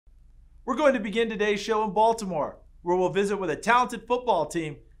We're going to begin today's show in Baltimore, where we'll visit with a talented football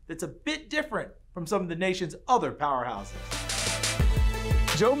team that's a bit different from some of the nation's other powerhouses.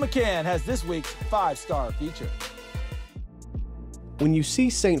 Joe McCann has this week's 5-star feature. When you see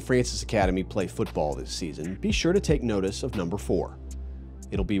St. Francis Academy play football this season, be sure to take notice of number 4.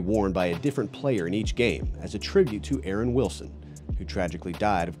 It'll be worn by a different player in each game as a tribute to Aaron Wilson, who tragically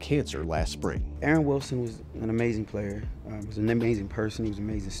died of cancer last spring. Aaron Wilson was an amazing player. He was an amazing person. He was an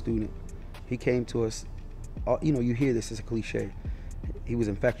amazing student. He came to us, you know, you hear this as a cliche. He was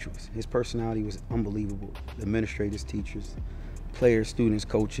infectious. His personality was unbelievable. The administrators, teachers, players, students,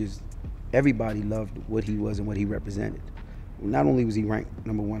 coaches, everybody loved what he was and what he represented. Not only was he ranked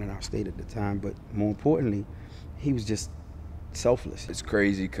 #1 in our state at the time, but more importantly, he was just selfless. It's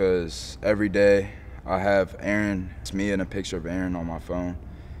crazy because every day I have Aaron, it's me and a picture of Aaron on my phone,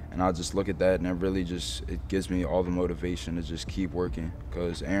 and I just look at that and it really just, it gives me all the motivation to just keep working,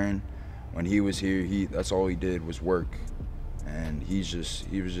 because Aaron, when he was here, that's all he did was work, and he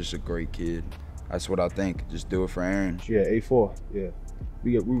was just a great kid. That's what I think, just do it for Aaron. Yeah, A4, yeah.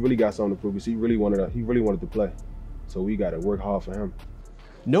 We really got something to prove because he really wanted to play, so we got to work hard for him.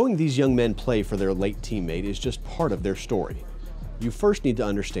 Knowing these young men play for their late teammate is just part of their story. You first need to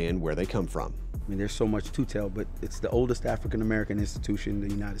understand where they come from. I mean, there's so much to tell, but it's the oldest African-American institution in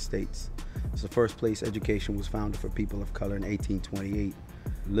the United States. It's the first place education was founded for people of color in 1828.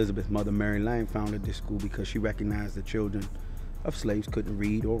 Elizabeth's mother, Mary Lang, founded this school because she recognized the children of slaves couldn't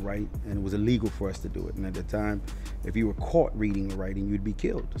read or write, and it was illegal for us to do it. And at the time, if you were caught reading or writing, you'd be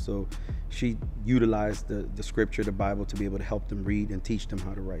killed. So she utilized the scripture, the Bible, to be able to help them read and teach them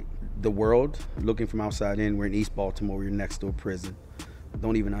how to write. The world, looking from outside in, we're in East Baltimore, we're next to a prison.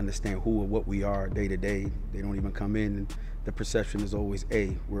 Don't even understand who or what we are day to day. They don't even come in, and the perception is always,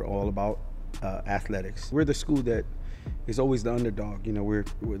 we're all about athletics. We're the school that is always the underdog. You know,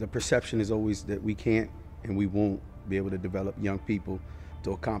 the perception is always that we can't and we won't be able to develop young people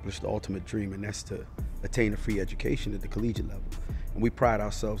to accomplish the ultimate dream, and that's to attain a free education at the collegiate level. And we pride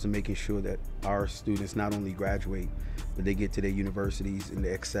ourselves in making sure that our students not only graduate, but they get to their universities and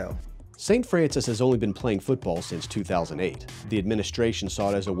they excel. St. Francis has only been playing football since 2008. The administration saw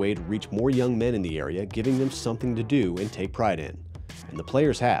it as a way to reach more young men in the area, giving them something to do and take pride in. And the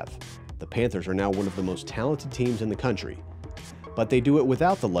players have. The Panthers are now one of the most talented teams in the country. But they do it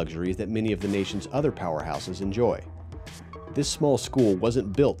without the luxuries that many of the nation's other powerhouses enjoy. This small school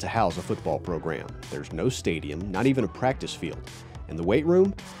wasn't built to house a football program. There's no stadium, not even a practice field. And the weight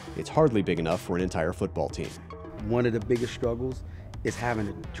room, it's hardly big enough for an entire football team. One of the biggest struggles is having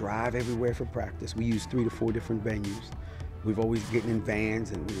to drive everywhere for practice. We use 3 to 4 different venues. We've always getting in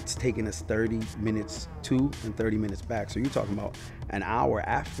vans, and it's taking us 30 minutes to and 30 minutes back. So you're talking about an hour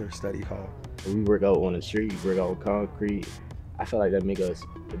after study hall. We work out on the street, we work out on concrete. I feel like that make us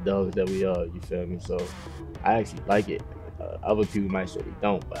the dogs that we are, you feel me? So I actually like it. Other people might say they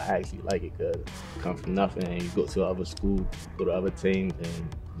don't, but I actually like it because you come from nothing and you go to other school, go to other teams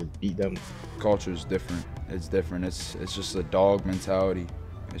and just beat them. Culture is different. It's different. It's just a dog mentality.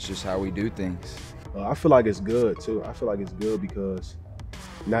 It's just how we do things. I feel like it's good too. I feel like it's good because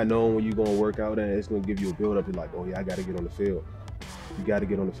not knowing when you're gonna work out, and it's gonna give you a build up. You're like, oh yeah, I gotta get on the field. You gotta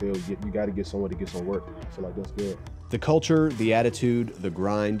get on the field. You gotta get somewhere to get some work. I feel like that's good. The culture, the attitude, the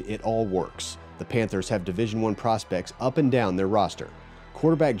grind, it all works. The Panthers have Division I prospects up and down their roster.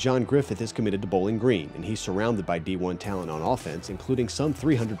 Quarterback John Griffith is committed to Bowling Green, and he's surrounded by D1 talent on offense, including some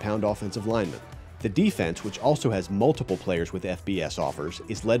 300-pound offensive linemen. The defense, which also has multiple players with FBS offers,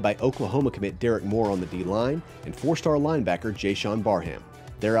 is led by Oklahoma commit Derek Moore on the D-line and 4-star linebacker Jayshawn Barham.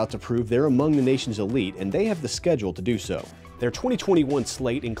 They're out to prove they're among the nation's elite, and they have the schedule to do so. Their 2021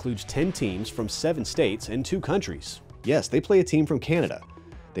 slate includes 10 teams from 7 states and 2 countries. Yes, they play a team from Canada.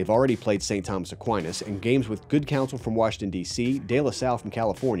 They've already played St. Thomas Aquinas, and games with Good Counsel from Washington, D.C., De La Salle from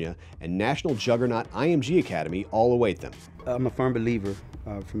California, and national juggernaut IMG Academy all await them. I'm a firm believer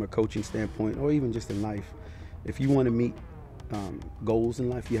from a coaching standpoint, or even just in life. If you want to meet goals in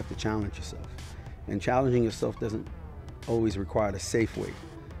life, you have to challenge yourself. And challenging yourself doesn't always require the safe way.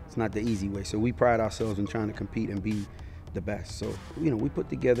 It's not the easy way. So we pride ourselves in trying to compete and be the best. So, you know, we put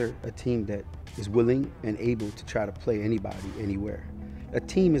together a team that is willing and able to try to play anybody, anywhere. A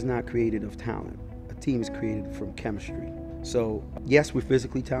team is not created of talent. A team is created from chemistry. So yes, we're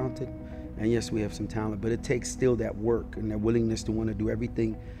physically talented, and yes, we have some talent, but it takes still that work and that willingness to want to do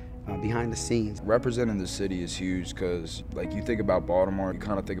everything behind the scenes. Representing the city is huge because, like, you think about Baltimore, you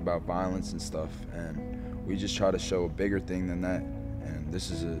kind of think about violence and stuff, and we just try to show a bigger thing than that. And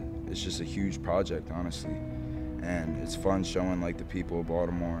it's just a huge project, honestly. And it's fun showing, like, the people of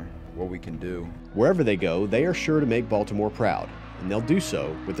Baltimore what we can do. Wherever they go, they are sure to make Baltimore proud. and they'll do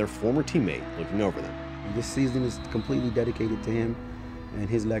so with their former teammate looking over them. This season is completely dedicated to him and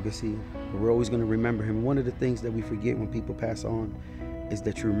his legacy. We're always going to remember him. One of the things that we forget when people pass on is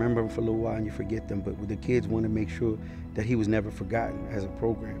that you remember them for a little while and you forget them. But with the kids want to make sure that he was never forgotten as a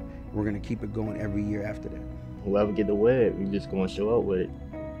program. We're going to keep it going every year after that. Whoever get the web, we just going to show up with it.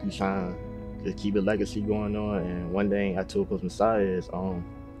 We trying to just keep the legacy going on. And one thing I told Coach Messiah is,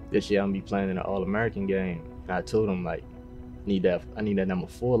 this year I'm gonna be playing in an All-American game. And I told him, like, I need that number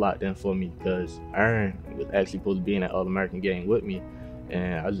 4 locked in for me, because Aaron was actually supposed to be in that All-American game with me,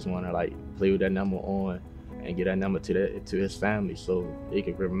 and I just want to like play with that number on and get that number to his family, so they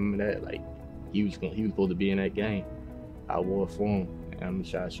could remember that like he was supposed to be in that game. I wore it for him, and I'm gonna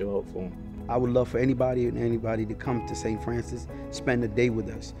try to show up for him. I would love for anybody to come to St. Francis, spend a day with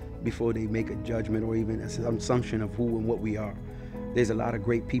us before they make a judgment or even an assumption of who and what we are. There's a lot of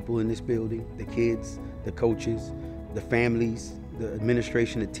great people in this building, the kids, the coaches, the families, the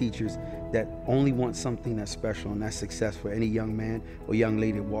administration, the teachers, that only want something that's special and that's success for any young man or young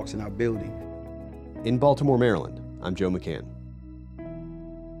lady that walks in our building. In Baltimore, Maryland, I'm Joe McCann.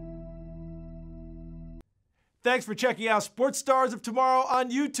 Thanks for checking out Sports Stars of Tomorrow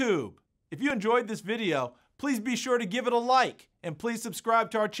on YouTube. If you enjoyed this video, please be sure to give it a like, and please subscribe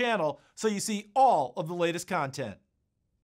to our channel so you see all of the latest content.